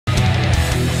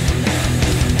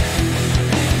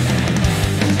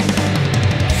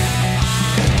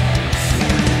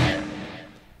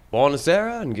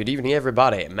Buonasera and good evening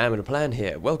everybody, MannwidaPlann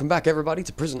here. Welcome back everybody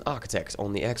to Prison Architect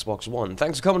on the Xbox One.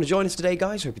 Thanks for coming to join us today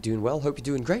guys, hope you're doing well, hope you're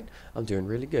doing great. I'm doing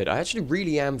really good. I actually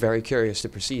really am very curious to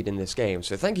proceed in this game,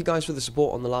 so thank you guys for the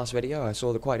support on the last video. I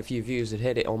saw that quite a few views had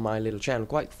hit it on my little channel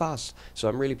quite fast, so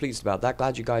I'm really pleased about that.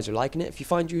 Glad you guys are liking it. If you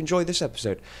find you enjoy this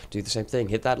episode, do the same thing.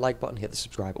 Hit that like button, hit the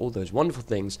subscribe, all those wonderful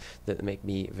things that make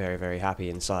me very, very happy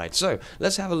inside. So,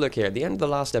 let's have a look here. At the end of the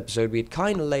last episode, we had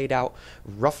kind of laid out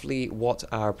roughly what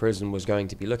our prison was going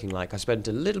to be looking like. I spent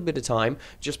a little bit of time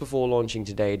just before launching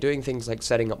today doing things like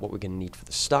setting up what we're going to need for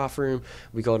the staff room.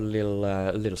 We got a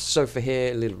little sofa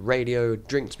here, a little radio,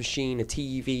 drinks machine, a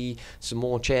TV, some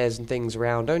more chairs and things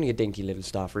around. Only a dinky little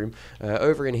staff room.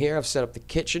 Over in here I've set up the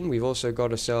kitchen. We've also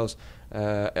got ourselves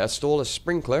install a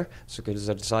sprinkler, so because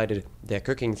I decided they're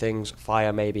cooking things,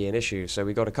 fire may be an issue. So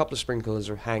we got a couple of sprinklers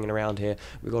hanging around here.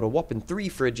 We got a whopping 3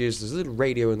 fridges. There's a little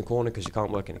radio in the corner because you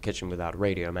can't work in a kitchen without a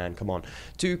radio, man. Come on.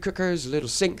 2 cookers, a little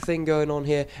sink thing going on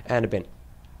here, and a bin.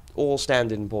 All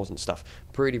standard important stuff.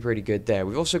 Pretty good there.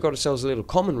 We've also got ourselves a little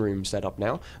common room set up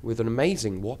now with an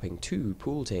amazing whopping 2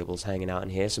 pool tables hanging out in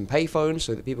here. Some payphones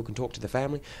so that people can talk to their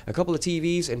family. A couple of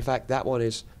TVs. In fact, that one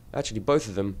is... Actually, both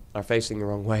of them are facing the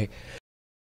wrong way.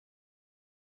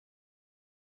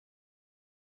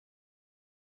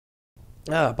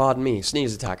 Pardon me,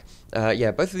 sneeze attack.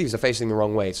 Yeah, both of these are facing the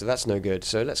wrong way, so that's no good.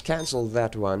 So let's cancel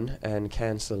that one and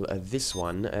cancel this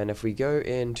one. And if we go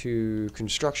into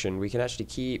construction, we can actually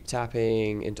keep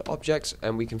tapping into objects,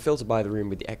 and we can filter by the room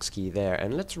with the X key there.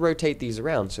 And let's rotate these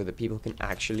around so that people can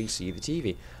actually see the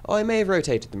TV. Oh, I may have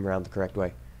rotated them around the correct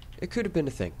way. It could have been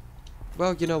a thing.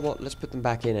 Well, you know what, let's put them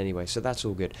back in anyway, so that's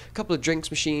all good. A couple of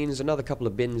drinks machines, another couple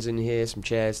of bins in here, some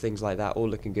chairs, things like that, all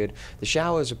looking good. The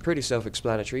showers are pretty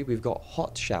self-explanatory. We've got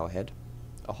hot shower head.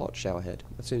 A hot shower head.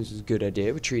 That seems a good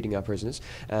idea. We're treating our prisoners.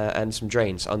 And some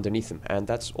drains underneath them, and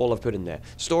that's all I've put in there.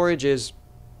 Storage is...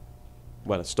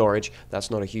 well, it's storage.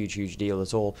 That's not a huge deal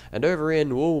at all. And over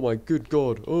in, oh my good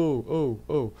god,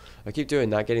 oh. I keep doing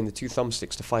that, getting the 2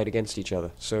 thumbsticks to fight against each other.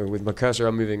 So with my cursor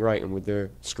I'm moving right, and with the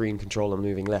screen control I'm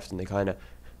moving left, and they kind of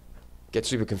get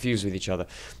super confused with each other.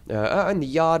 In the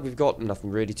yard we've got nothing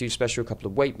really too special. A couple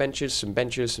of weight benches, some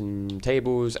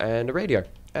tables, and a radio.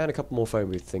 And a couple more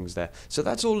phone booth things there. So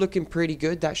that's all looking pretty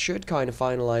good. That should kind of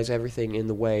finalize everything in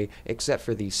the way, except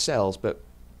for these cells, but...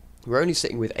 we're only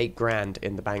sitting with 8 grand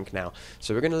in the bank now,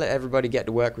 so we're going to let everybody get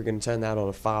to work. We're going to turn that on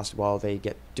a fast while they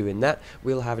get doing that.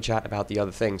 We'll have a chat about the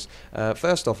other things.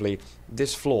 First offly,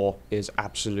 this floor is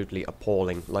absolutely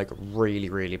appalling, like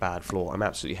really bad floor. I'm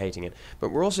absolutely hating it.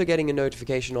 But we're also getting a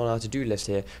notification on our to-do list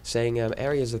here saying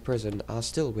areas of prison are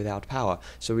still without power,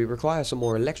 so we require some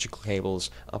more electrical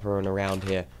cables up and around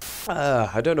here.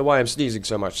 I don't know why I'm sneezing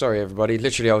so much. Sorry everybody.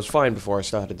 Literally I was fine before I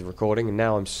started the recording, and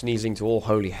now I'm sneezing to all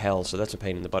holy hell, so that's a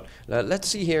pain in the butt. Let's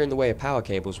see here in the way of power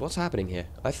cables. What's happening here?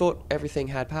 I thought everything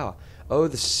had power. Oh,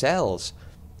 the cells.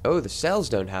 Oh, the cells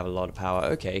don't have a lot of power.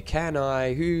 Okay, can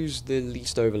I... who's the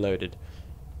least overloaded?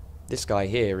 This guy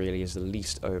here really is the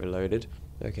least overloaded.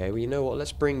 Okay, well, you know what?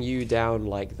 Let's bring you down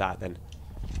like that then.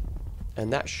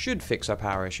 And that should fix our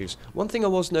power issues. One thing I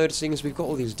was noticing is we've got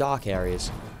all these dark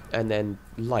areas and then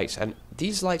lights. And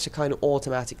these lights are kind of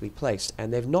automatically placed,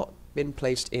 and they've not been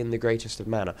placed in the greatest of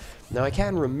manner. Now I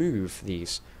can remove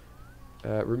these.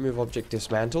 Remove object,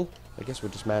 dismantle. I guess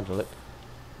we'll dismantle it.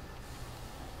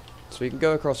 So we can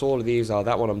go across all of these. Oh,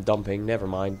 that one I'm dumping. Never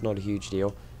mind. Not a huge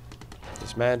deal.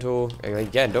 Dismantle. And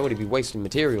again, don't want to be wasting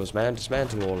materials, man.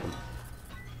 Dismantle all of them.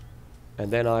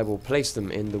 And then I will place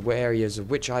them in the areas of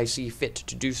which I see fit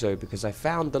to do so, because I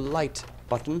found the light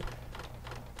button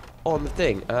on the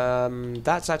thing.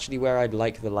 That's actually where I'd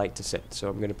like the light to sit, so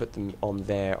I'm going to put them on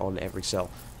there on every cell.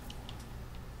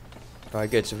 Alright,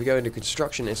 good. So if we go into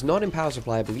construction, it's not in power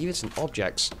supply, I believe it's in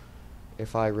objects,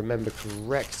 if I remember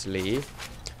correctly.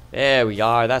 There we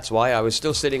are, that's why I was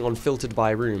still sitting on filtered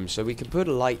by room, so we can put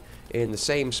a light in the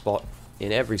same spot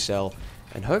in every cell,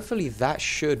 and hopefully that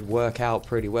should work out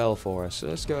pretty well for us. So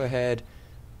let's go ahead,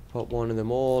 put one of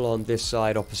them all on this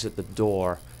side opposite the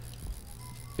door,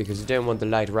 because you don't want the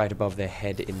light right above their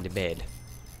head in the bed.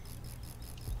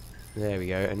 There we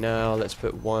go. And now let's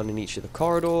put one in each of the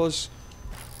corridors.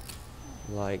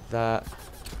 Like that.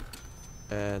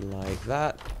 And like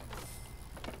that.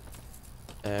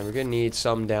 And we're going to need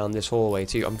some down this hallway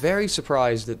too. I'm very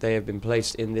surprised that they have been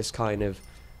placed in this kind of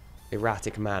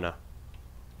erratic manner.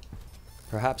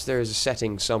 Perhaps there is a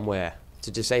setting somewhere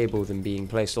to disable them being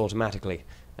placed automatically,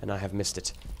 and I have missed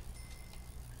it.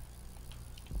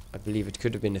 I believe it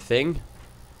could have been a thing.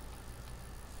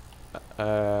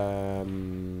 I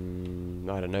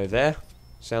don't know there.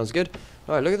 Sounds good.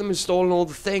 Alright, look at them installing all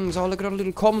the things. Oh, look at our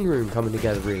little common room coming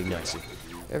together really nicely.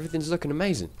 Everything's looking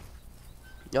amazing.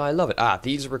 Oh, I love it. Ah,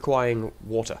 these are requiring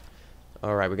water.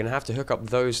 Alright, we're going to have to hook up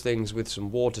those things with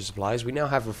some water supplies. We now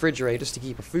have refrigerators to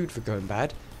keep our food from going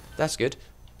bad. That's good.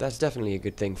 That's definitely a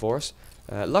good thing for us.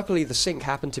 Luckily, the sink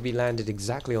happened to be landed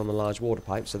exactly on the large water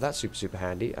pipe, so that's super, super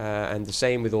handy. And the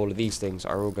same with all of these things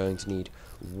are all going to need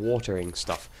watering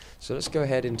stuff. So let's go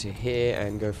ahead into here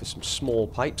and go for some small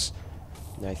pipes.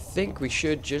 And I think we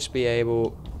should just be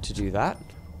able to do that.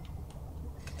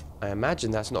 I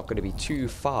imagine that's not going to be too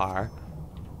far.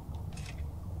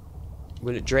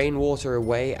 Will it drain water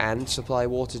away and supply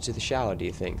water to the shower, do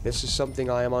you think? This is something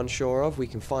I am unsure of. We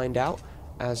can find out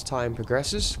as time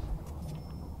progresses.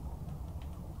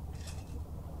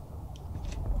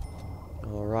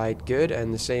 Alright, good.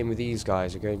 And the same with these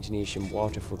guys. We're going to need some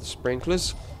water for the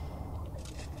sprinklers.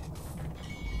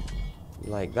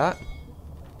 Like that.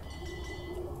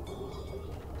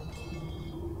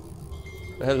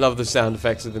 I love the sound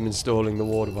effects of them installing the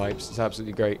water pipes. It's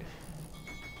absolutely great.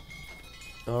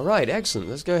 Alright, excellent.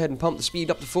 Let's go ahead and pump the speed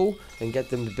up to full and get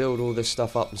them to build all this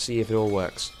stuff up and see if it all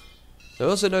works. I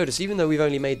also notice, even though we've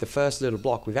only made the first little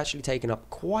block, we've actually taken up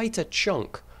quite a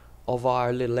chunk of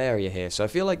our little area here. So I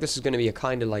feel like this is going to be a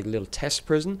kind of like little test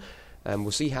prison. And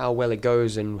we'll see how well it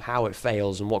goes and how it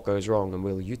fails and what goes wrong. And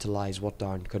we'll utilize what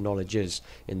our knowledge is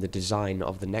in the design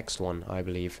of the next one, I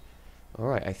believe.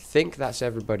 Alright, I think that's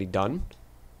everybody done.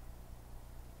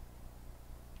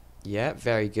 Yeah,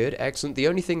 very good. Excellent. The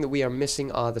only thing that we are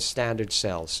missing are the standard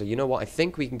cells. So you know what? I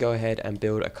think we can go ahead and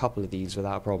build a couple of these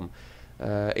without a problem.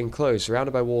 Enclosed,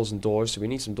 surrounded by walls and doors. So we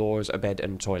need some doors, a bed,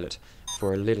 and a toilet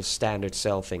for a little standard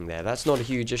cell thing there. That's not a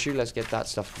huge issue. Let's get that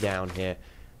stuff down here.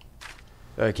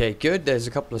 Okay, good. There's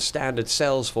a couple of standard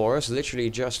cells for us,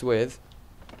 literally just with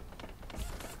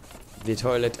the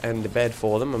toilet and the bed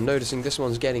for them. I'm noticing this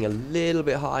one's getting a little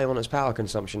bit high on its power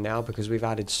consumption now because we've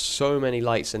added so many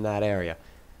lights in that area.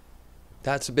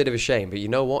 That's a bit of a shame, but you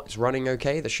know what? It's running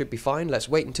okay. That should be fine. Let's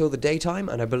wait until the daytime,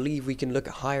 and I believe we can look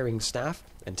at hiring staff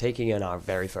and taking in our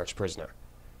very first prisoner.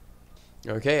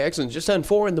 Okay, excellent. Just turned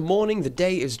 4 in the morning. The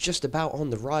day is just about on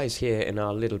the rise here in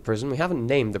our little prison. We haven't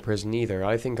named the prison either.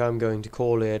 I think I'm going to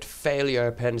call it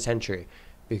Failure Penitentiary,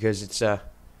 because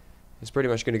it's pretty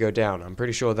much going to go down. I'm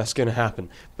pretty sure that's going to happen.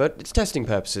 But it's testing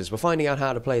purposes. We're finding out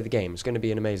how to play the game. It's going to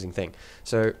be an amazing thing.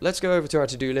 So let's go over to our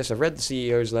to-do list. I've read the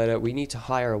CEO's letter. We need to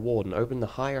hire a warden. Open the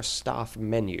hire staff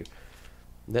menu.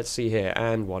 Let's see here.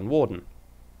 And one warden.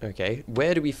 Okay.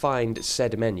 Where do we find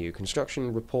said menu?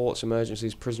 Construction, reports,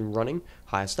 emergencies, prison running,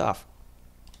 hire staff.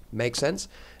 Makes sense.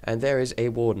 And there is a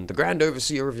warden. The grand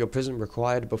overseer of your prison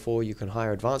required before you can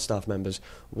hire advanced staff members.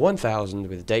 1,000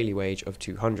 with a daily wage of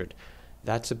 200.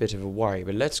 That's a bit of a worry,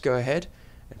 but let's go ahead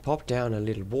and pop down a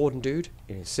little warden dude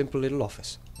in his simple little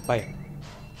office. Bam.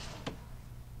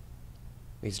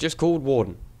 He's just called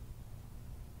warden.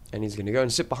 And he's going to go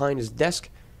and sit behind his desk.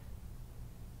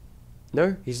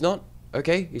 No, he's not.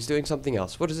 Okay, he's doing something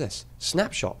else. What is this?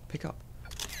 Snapshot. Pick up.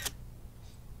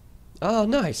 Oh,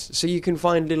 nice. So you can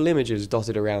find little images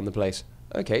dotted around the place.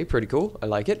 Okay, pretty cool. I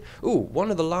like it. Ooh,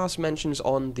 one of the last mentions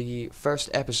on the first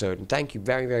episode, and thank you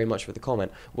very, very much for the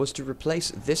comment, was to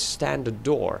replace this standard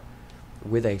door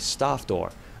with a staff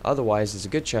door. Otherwise, there's a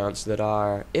good chance that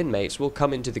our inmates will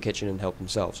come into the kitchen and help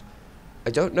themselves.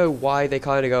 I don't know why they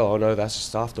kind of go, oh no, that's a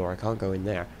staff door, I can't go in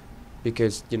there.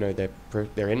 Because, you know,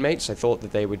 they're inmates. I thought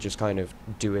that they would just kind of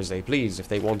do as they please. If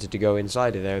they wanted to go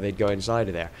inside of there, they'd go inside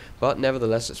of there. But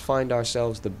nevertheless, let's find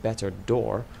ourselves the better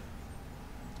door.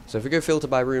 So if we go filter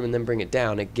by room and then bring it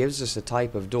down, it gives us a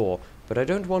type of door. But I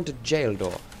don't want a jail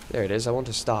door. There it is, I want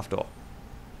a staff door.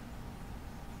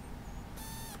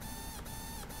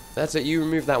 That's it, you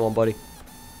remove that one, buddy.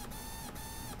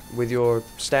 With your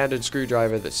standard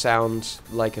screwdriver that sounds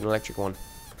like an electric one.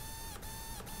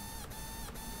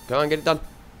 Go on, get it done.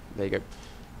 There you go.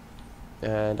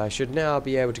 And I should now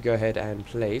be able to go ahead and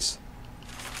place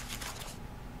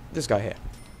this guy here.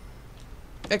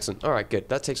 Excellent. Alright, good.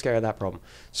 That takes care of that problem.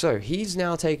 So, he's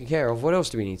now taken care of. What else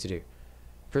do we need to do?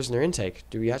 Prisoner intake.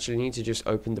 Do we actually need to just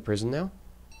open the prison now?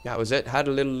 That was it. Had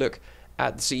a little look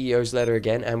at the CEO's letter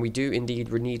again, and we do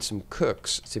indeed need some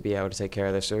cooks to be able to take care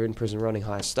of this. So, in prison running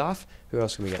hire staff. Who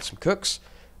else can we get? Some cooks.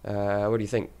 What do you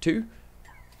think? 2?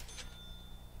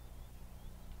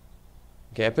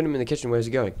 Okay, I put him in the kitchen. Where's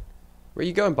he going? Where are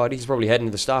you going, buddy? He's probably heading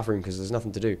to the staff room because there's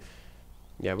nothing to do.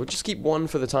 Yeah, we'll just keep 1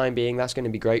 for the time being. That's going to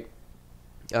be great.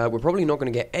 We're probably not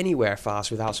going to get anywhere fast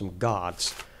without some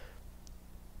guards.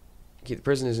 Keep the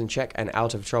prisoners in check and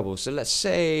out of trouble. So let's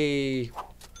say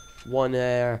 1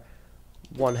 there,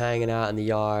 1 hanging out in the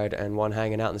yard, and 1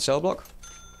 hanging out in the cell block.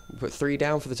 We'll put 3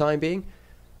 down for the time being.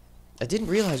 I didn't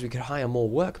realize we could hire more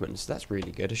workmen, so that's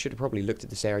really good. I should have probably looked at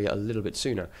this area a little bit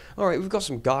sooner. Alright, we've got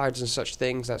some guards and such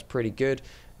things, that's pretty good.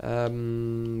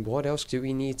 What else do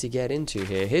we need to get into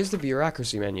here? Here's the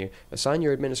bureaucracy menu. Assign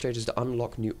your administrators to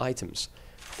unlock new items.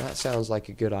 That sounds like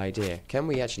a good idea. Can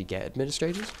we actually get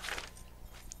administrators?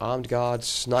 Armed guard,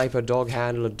 sniper, dog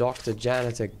handler, doctor,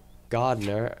 janitor,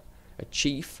 gardener, a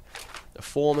chief, a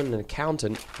foreman, an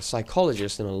accountant, a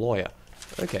psychologist, and a lawyer.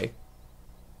 Okay.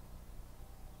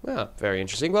 Ah, very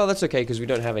interesting. Well, that's okay, because we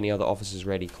don't have any other officers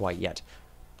ready quite yet.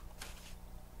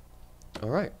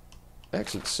 Alright.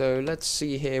 Excellent. So, let's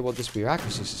see here what this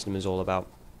bureaucracy system is all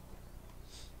about.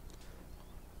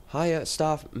 Hire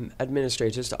staff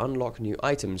administrators to unlock new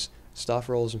items. Staff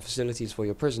roles and facilities for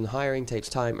your prison. Hiring takes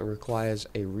time and requires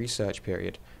a research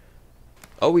period.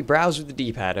 Oh, we browse with the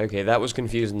D-pad. Okay, that was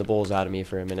confusing the balls out of me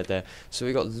for a minute there. So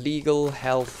we got legal,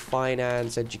 health,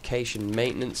 finance, education,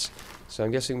 maintenance. So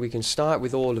I'm guessing we can start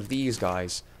with all of these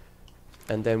guys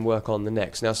and then work on the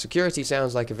next. Now, security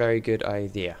sounds like a very good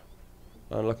idea.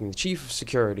 Unlocking the chief of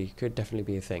security could definitely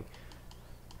be a thing.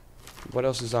 What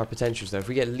else is our potentials though? If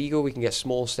we get legal, we can get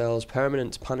small cells,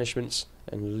 permanent punishments,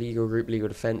 and legal group, legal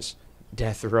defense,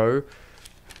 death row.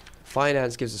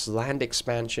 Finance gives us land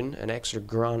expansion, an extra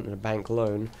grant and a bank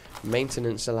loan.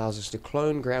 Maintenance allows us to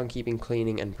clone, groundkeeping,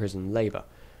 cleaning, and prison labor.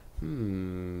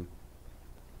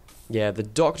 Yeah, the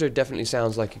doctor definitely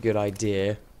sounds like a good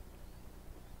idea.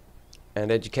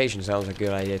 And education sounds like a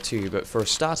good idea too, but for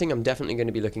starting, I'm definitely going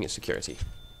to be looking at security.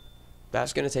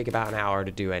 That's going to take about an hour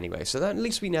to do anyway, so that at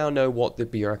least we now know what the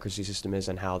bureaucracy system is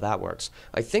and how that works.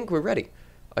 I think we're ready.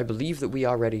 I believe that we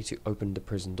are ready to open the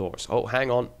prison doors. Oh,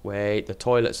 hang on. Wait, the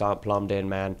toilets aren't plumbed in,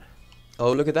 man.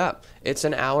 Oh, look at that. It's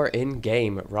an hour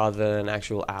in-game rather than an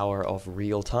actual hour of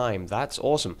real time. That's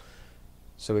awesome.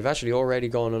 So we've actually already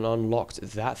gone and unlocked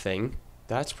that thing.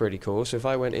 That's pretty cool. So if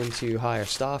I went into hire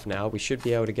staff now, we should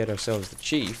be able to get ourselves the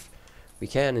chief. We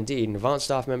can indeed. An advanced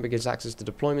staff member gets access to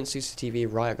deployment,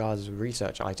 CCTV, riot guards, and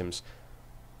research items.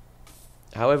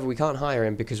 However, we can't hire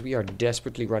him because we are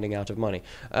desperately running out of money.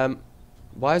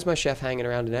 Why is my chef hanging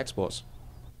around in exports?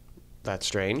 That's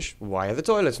strange. Why are the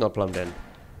toilets not plumbed in?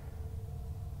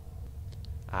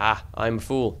 Ah, I'm a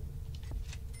fool.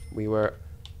 We were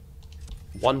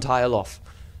one tile off.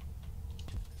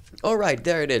 Alright,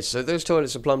 there it is. So those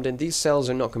toilets are plumbed in. These cells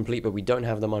are not complete, but we don't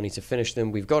have the money to finish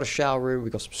them. We've got a shower room,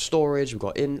 we've got some storage, we've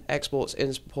got exports,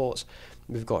 imports,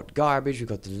 we've got garbage, we've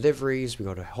got deliveries, we've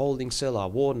got a holding cell, our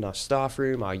warden, our staff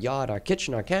room, our yard, our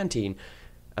kitchen, our canteen.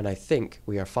 And I think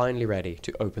we are finally ready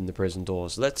to open the prison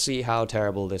doors. Let's see how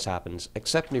terrible this happens.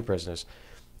 Accept new prisoners.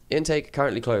 Intake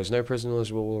currently closed. No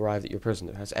prisoners will arrive at your prison.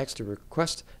 It has extra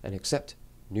request and accept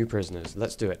new prisoners.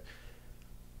 Let's do it.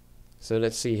 So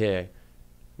let's see here.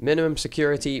 Minimum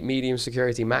security, medium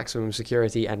security, maximum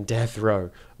security, and death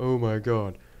row. Oh my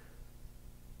god.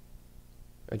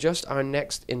 Adjust our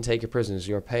next intake of prisoners.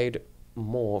 You are paid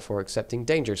more for accepting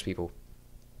dangerous people.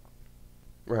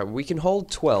 Right, we can hold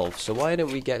 12, so why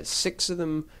don't we get 6 of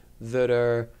them that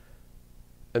are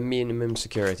a minimum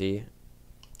security,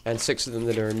 and 6 of them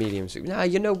that are a medium security. Nah,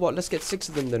 you know what, let's get 6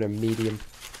 of them that are medium.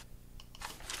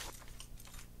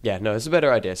 Yeah, no, it's a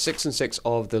better idea. 6 and 6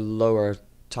 of the lower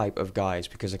type of guys,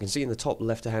 because I can see in the top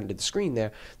left hand of the screen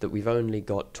there that we've only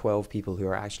got 12 people who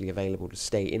are actually available to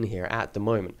stay in here at the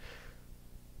moment.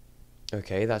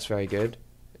 Okay, that's very good.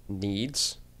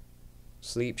 Needs.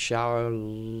 Sleep, shower,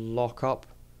 lock up.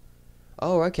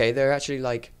 Oh, okay, there are actually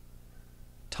like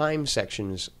time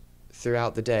sections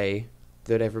throughout the day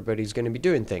that everybody's going to be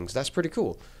doing things. That's pretty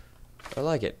cool. I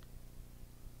like it.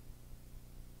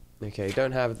 Okay,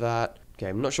 don't have that. Okay,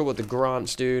 I'm not sure what the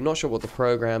grants do, not sure what the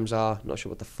programs are, not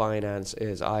sure what the finance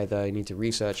is either. I need to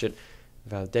research it.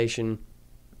 Validation.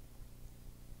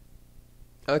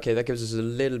 Okay, that gives us a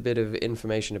little bit of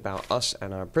information about us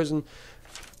and our prison.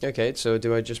 Okay, so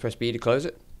do I just press B to close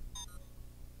it?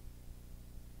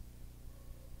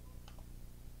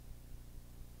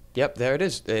 Yep, there it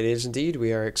is. It is indeed.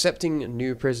 We are accepting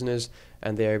new prisoners,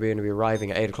 and they are going to be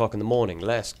arriving at 8 o'clock in the morning.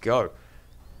 Let's go.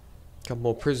 Couple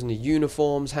more prisoner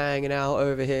uniforms hanging out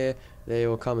over here. They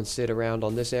will come and sit around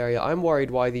on this area. I'm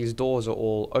worried why these doors are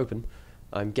all open.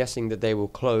 I'm guessing that they will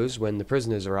close when the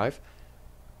prisoners arrive.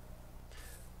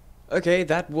 Okay,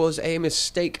 that was a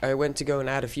mistake. I went to go and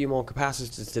add a few more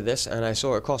capacitors to this, and I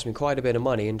saw it cost me quite a bit of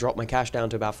money and dropped my cash down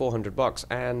to about 400 bucks.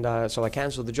 And so I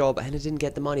cancelled the job, and I didn't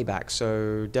get the money back.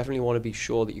 So definitely want to be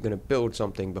sure that you're going to build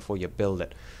something before you build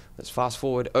it. Let's fast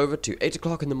forward over to 8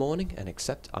 o'clock in the morning and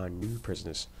accept our new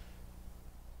prisoners.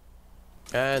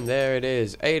 And there it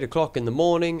is, 8 o'clock in the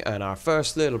morning, and our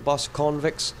first little bus of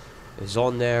convicts is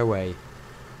on their way.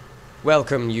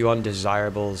 Welcome, you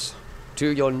undesirables, to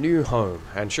your new home.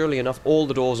 And surely enough, all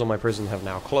the doors on my prison have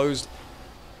now closed.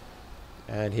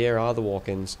 And here are the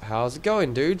walk-ins. How's it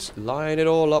going, dudes? Line it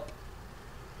all up.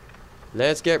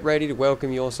 Let's get ready to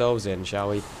welcome yourselves in, shall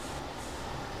we?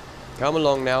 Come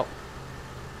along now.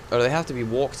 Oh, do they have to be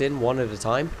walked in one at a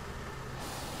time?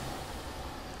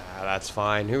 Ah, that's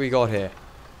fine. Who we got here?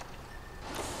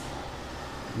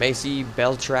 Macy,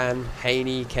 Beltran,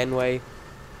 Haney, Kenway,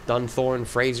 Dunthorne,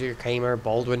 Fraser, Kamer,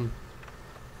 Baldwin,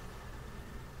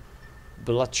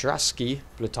 Blatarski,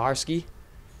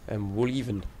 and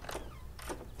Woolleven.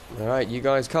 Alright, you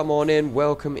guys come on in.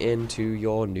 Welcome into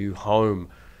your new home.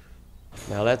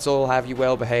 Now let's all have you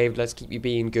well behaved. Let's keep you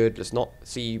being good. Let's not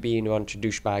see you being a bunch of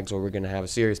douchebags or we're going to have a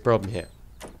serious problem here.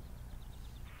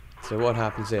 So what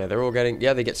happens here? They're all getting...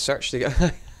 Yeah, they get searched. Look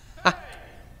at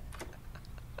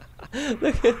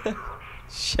that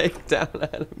shakedown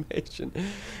animation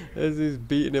as he's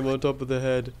beating him on top of the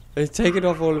head. He's taking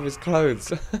off all of his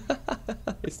clothes.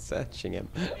 He's searching him.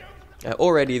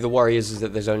 Already the worry is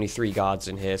that there's only 3 guards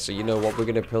in here, so you know what, we're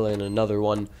going to pull in another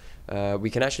one. We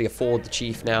can actually afford the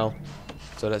chief now,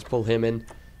 so let's pull him in.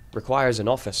 Requires an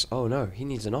office. Oh no, he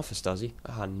needs an office, does he?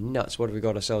 Ah, nuts, what have we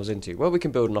got ourselves into? Well, we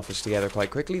can build an office together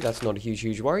quite quickly. That's not a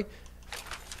huge worry.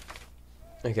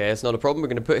 Okay, it's not a problem. We're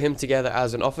going to put him together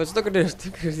as an office. Look at this.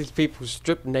 Look at these people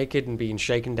stripped naked and being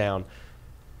shaken down.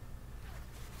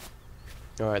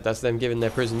 Alright, that's them giving their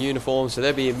prison uniforms, so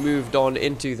they're being moved on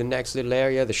into the next little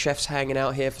area. The chef's hanging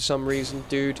out here for some reason.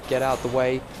 Dude, get out the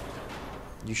way.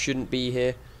 You shouldn't be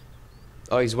here.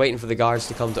 Oh, he's waiting for the guards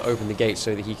to come to open the gate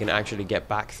so that he can actually get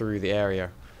back through the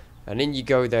area. And in you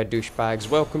go there, douchebags.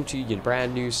 Welcome to your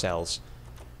brand new cells.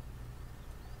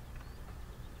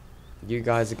 You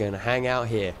guys are going to hang out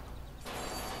here.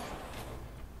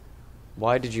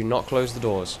 Why did you not close the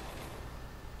doors?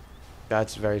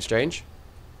 That's very strange.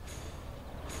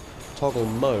 Toggle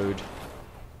mode.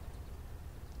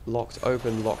 Locked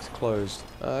open, locked closed.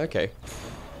 Okay.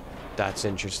 That's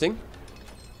interesting.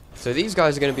 So these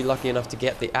guys are going to be lucky enough to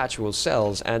get the actual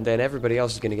cells, and then everybody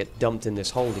else is going to get dumped in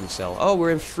this holding cell. Oh, we're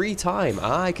in free time.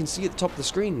 Ah, I can see at the top of the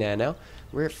screen there now.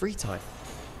 We're at free time.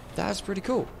 That's pretty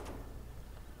cool.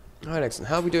 Alright, excellent.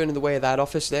 How are we doing in the way of that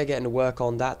office? They're getting to work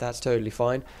on that. That's totally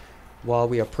fine. While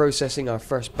we are processing our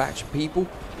first batch of people.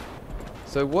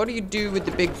 So what do you do with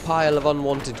the big pile of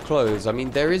unwanted clothes? I mean,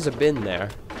 there is a bin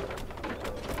there.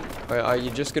 Are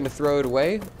you just going to throw it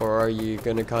away? Or are you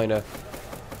going to kind of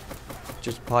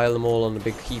just pile them all on a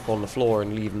big heap on the floor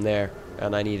and leave them there?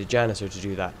 And I need a janitor to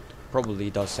do that. Probably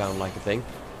does sound like a thing.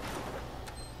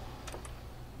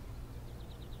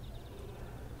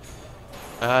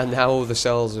 And now all the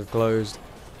cells have closed.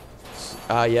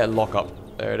 Ah, yeah, lock up.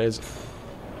 There it is.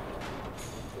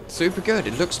 Super good.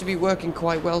 It looks to be working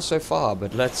quite well so far,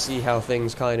 but let's see how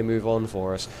things kind of move on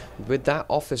for us. With that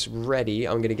office ready,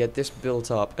 I'm going to get this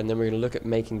built up, and then we're going to look at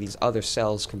making these other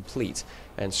cells complete.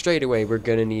 And straight away, we're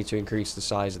going to need to increase the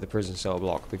size of the prison cell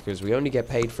block, because we only get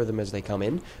paid for them as they come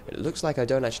in. It looks like I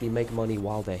don't actually make money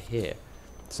while they're here.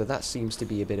 So that seems to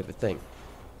be a bit of a thing.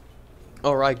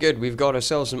 Alright, good. We've got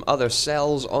ourselves some other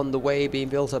cells on the way being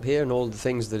built up here, and all the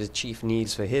things that a chief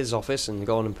needs for his office, and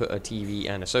gone and put a TV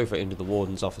and a sofa into the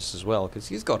warden's office as well, because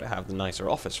he's got to have the nicer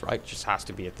office, right? Just has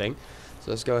to be a thing. So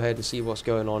let's go ahead and see what's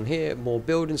going on here. More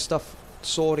building stuff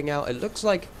sorting out. It looks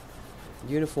like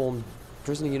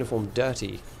prisoner uniform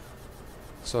dirty.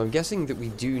 So I'm guessing that we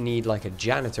do need like a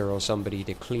janitor or somebody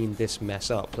to clean this mess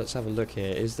up. Let's have a look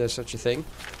here. Is there such a thing?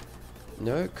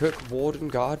 No, cook, warden,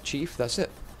 guard, chief, that's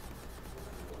it.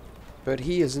 But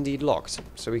he is indeed locked,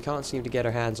 so we can't seem to get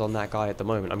our hands on that guy at the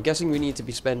moment. I'm guessing we need to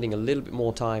be spending a little bit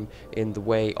more time in the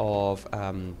way of,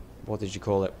 what did you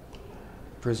call it?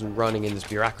 Prison running in this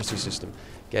bureaucracy system.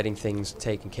 Getting things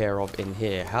taken care of in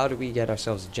here. How do we get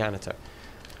ourselves a janitor?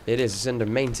 It's under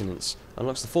maintenance.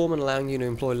 Unlocks the foreman, allowing you to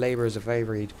employ laborers of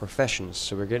varied professions.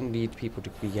 So we're going to need people to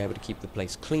be able to keep the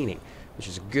place cleaning, which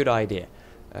is a good idea.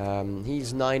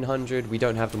 He's 900. We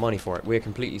don't have the money for it. We're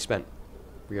completely spent.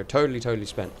 We are totally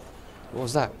spent. What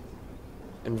was that?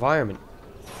 Environment.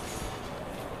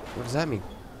 What does that mean?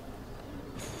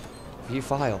 View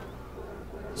file.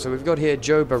 So we've got here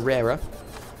Joe Barrera.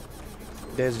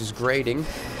 There's his grading.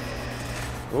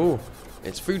 Oh,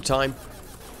 it's food time.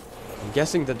 I'm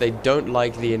guessing that they don't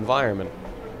like the environment.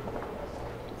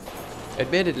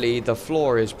 Admittedly, the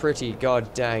floor is pretty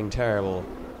god-dang terrible.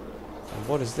 And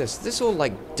what is this? Is this all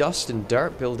like dust and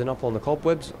dirt building up on the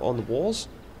cobwebs on the walls?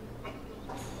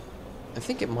 I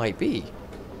think it might be.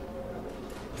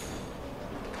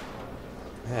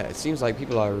 Yeah, it seems like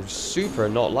people are super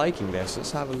not liking this.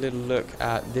 Let's have a little look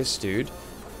at this dude.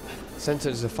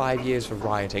 Sentenced to 5 years for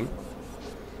rioting.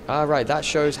 Ah, right, that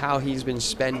shows how he's been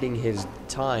spending his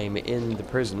time in the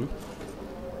prison.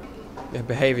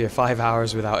 Behavior 5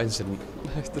 hours without incident.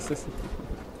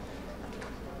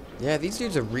 Yeah, these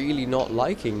dudes are really not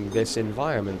liking this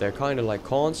environment. They're kind of like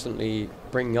constantly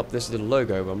bringing up this little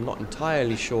logo, but I'm not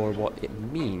entirely sure what it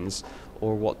means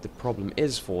or what the problem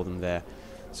is for them there.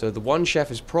 So the one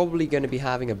chef is probably going to be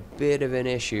having a bit of an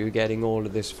issue getting all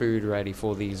of this food ready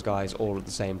for these guys all at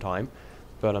the same time.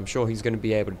 But I'm sure he's going to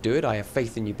be able to do it. I have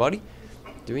faith in you, buddy.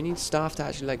 Do we need staff to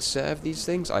actually like serve these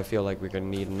things? I feel like we're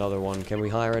going to need another one. Can we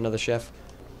hire another chef?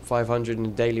 500 and a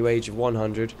daily wage of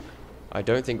 100. I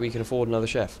don't think we can afford another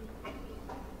chef.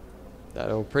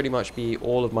 That'll pretty much be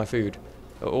all of my food.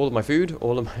 All of my food?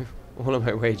 All of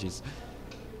my wages.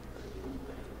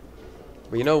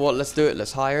 But you know what? Let's do it.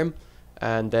 Let's hire him.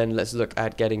 And then let's look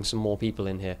at getting some more people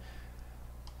in here.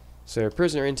 So,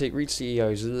 prisoner intake, read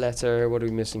CEO's letter. What are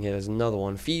we missing here? There's another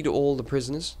one. Feed all the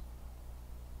prisoners.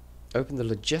 Open the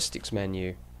logistics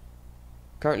menu.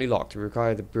 Currently locked. We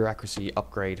require the bureaucracy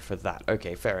upgrade for that.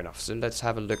 Okay, fair enough. So let's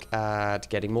have a look at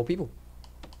getting more people.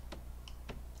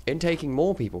 Intaking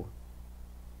more people.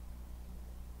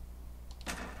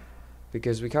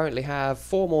 Because we currently have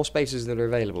 4 more spaces that are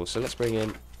available. So let's bring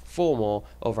in 4 more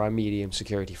of our medium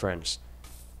security friends.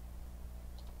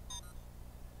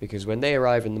 Because when they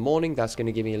arrive in the morning, that's going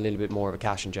to give me a little bit more of a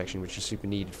cash injection, which is super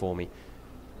needed for me.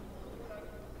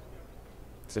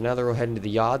 So now they're all heading to the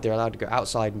yard. They're allowed to go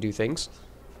outside and do things,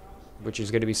 which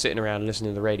is going to be sitting around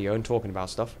listening to the radio and talking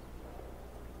about stuff.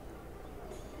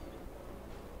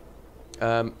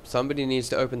 Somebody needs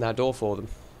to open that door for them,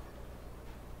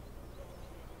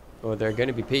 or they're going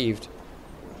to be peeved.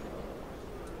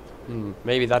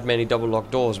 Maybe that many double locked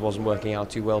doors wasn't working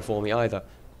out too well for me either.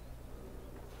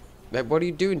 What are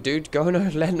you doing, dude? Go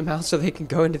and let them out so they can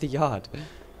go into the yard.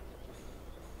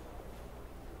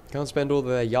 Can't spend all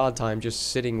their yard time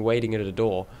just sitting waiting at a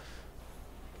door.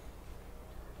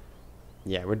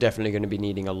 Yeah, we're definitely going to be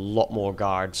needing a lot more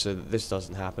guards so that this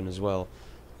doesn't happen as well.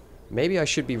 Maybe I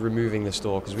should be removing this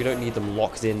door because we don't need them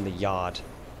locked in the yard.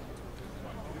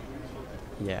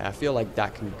 Yeah, I feel like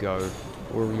that can go.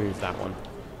 We'll remove that one.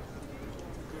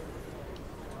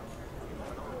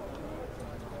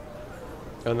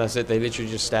 And that's it, they literally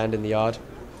just stand in the yard.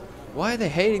 Why are they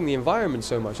hating the environment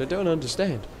so much? I don't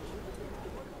understand.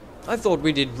 I thought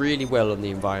we did really well on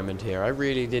the environment here. I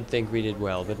really did think we did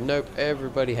well, but nope,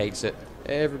 everybody hates it.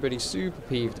 Everybody's super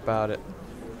peeved about it.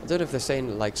 I don't know if they're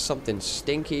saying like something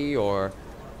stinky or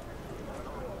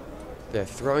they're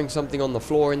throwing something on the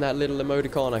floor in that little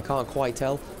emoticon. I can't quite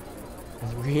tell.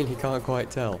 I really can't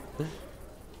quite tell.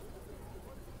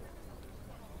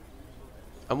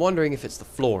 I'm wondering if it's the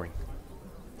flooring.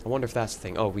 I wonder if that's the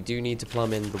thing. Oh, we do need to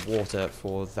plumb in the water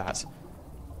for that.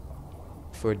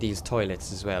 For these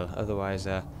toilets as well. Otherwise,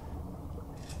 they're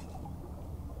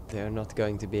not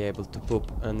going to be able to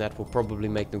poop. And that will probably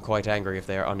make them quite angry if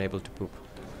they are unable to poop.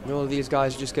 And all of these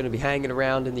guys are just going to be hanging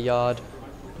around in the yard.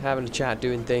 Having a chat,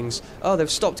 doing things. Oh,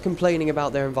 they've stopped complaining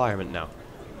about their environment now.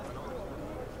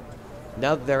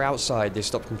 Now that they're outside, they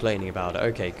stopped complaining about it.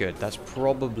 Okay, good. That's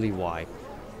probably why.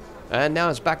 And now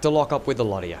it's back to lock up with a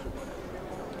lot of you.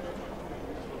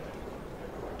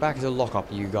 Back to lock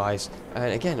up, you guys.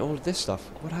 And again, all of this stuff.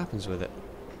 What happens with it?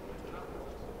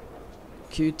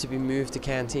 Queued to be moved to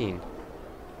canteen.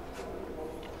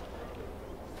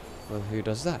 Well, who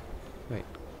does that? Wait.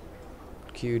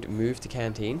 Queued move to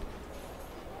canteen.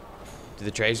 Do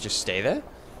the trays just stay there?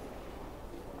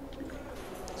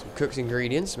 Some cooked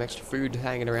ingredients, some extra food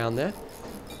hanging around there.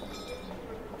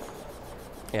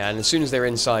 Yeah, and as soon as they're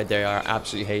inside, they are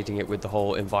absolutely hating it with the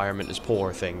whole environment is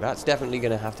poor thing. That's definitely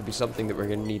going to have to be something that we're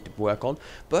going to need to work on.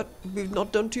 But we've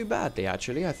not done too badly,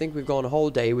 actually. I think we've gone a whole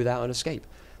day without an escape.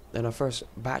 And our first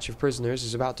batch of prisoners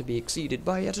is about to be exceeded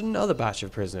by yet another batch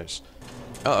of prisoners.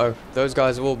 Uh-oh, those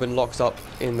guys have all been locked up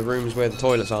in the rooms where the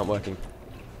toilets aren't working.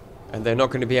 And they're not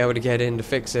going to be able to get in to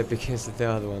fix it because of the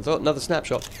other ones. Oh, another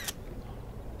snapshot.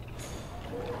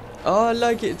 Oh, I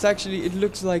like it. It's actually, it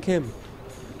looks like him.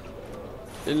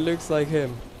 It looks like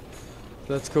him.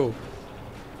 That's cool.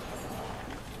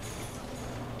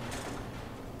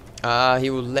 He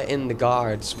will let in the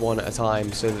guards one at a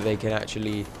time so that they can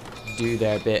actually do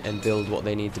their bit and build what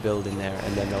they need to build in there,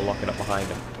 and then they'll lock it up behind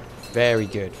them. Very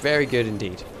good. Very good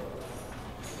indeed.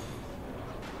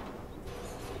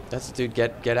 That's it, dude.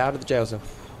 Get out of the jail cell.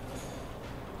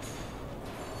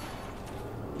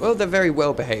 Well, they're very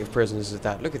well-behaved prisoners at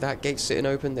that. Look at that, gate's sitting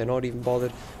open, they're not even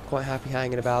bothered. Quite happy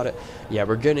hanging about it. Yeah,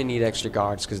 we're gonna need extra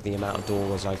guards because of the amount of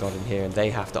doors I got in here, and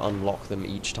they have to unlock them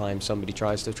each time somebody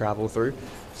tries to travel through.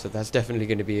 So that's definitely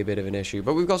going to be a bit of an issue.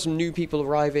 But we've got some new people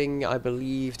arriving, I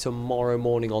believe, tomorrow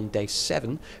morning on day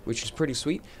 7, which is pretty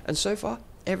sweet. And so far,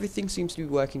 everything seems to be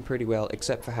working pretty well,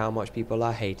 except for how much people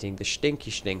are hating the stinky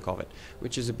stink of it,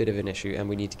 which is a bit of an issue, and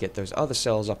we need to get those other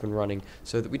cells up and running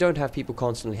so that we don't have people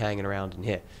constantly hanging around in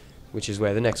here, which is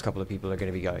where the next couple of people are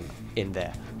going to be going, in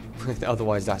there.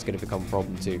 Otherwise, that's going to become a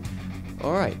problem too.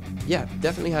 Alright, yeah,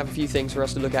 definitely have a few things for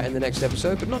us to look at in the next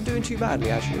episode, but not doing too badly,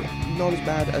 actually. Not as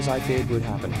bad as I feared would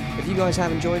happen. If you guys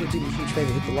have enjoyed it, do me a huge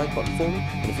favour, hit the like button for me,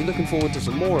 and if you're looking forward to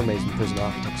some more amazing prison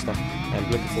architect stuff, and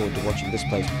looking forward to watching this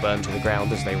place burn to the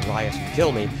ground as they riot and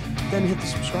kill me, then hit the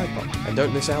subscribe button, and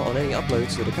don't miss out on any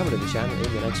uploads that are coming to the channel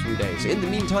in the next few days. In the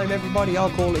meantime, everybody,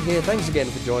 I'll call it here. Thanks again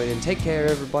for joining. Take care,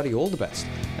 everybody. All the best.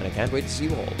 And I can't wait to see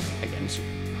you all again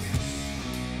soon.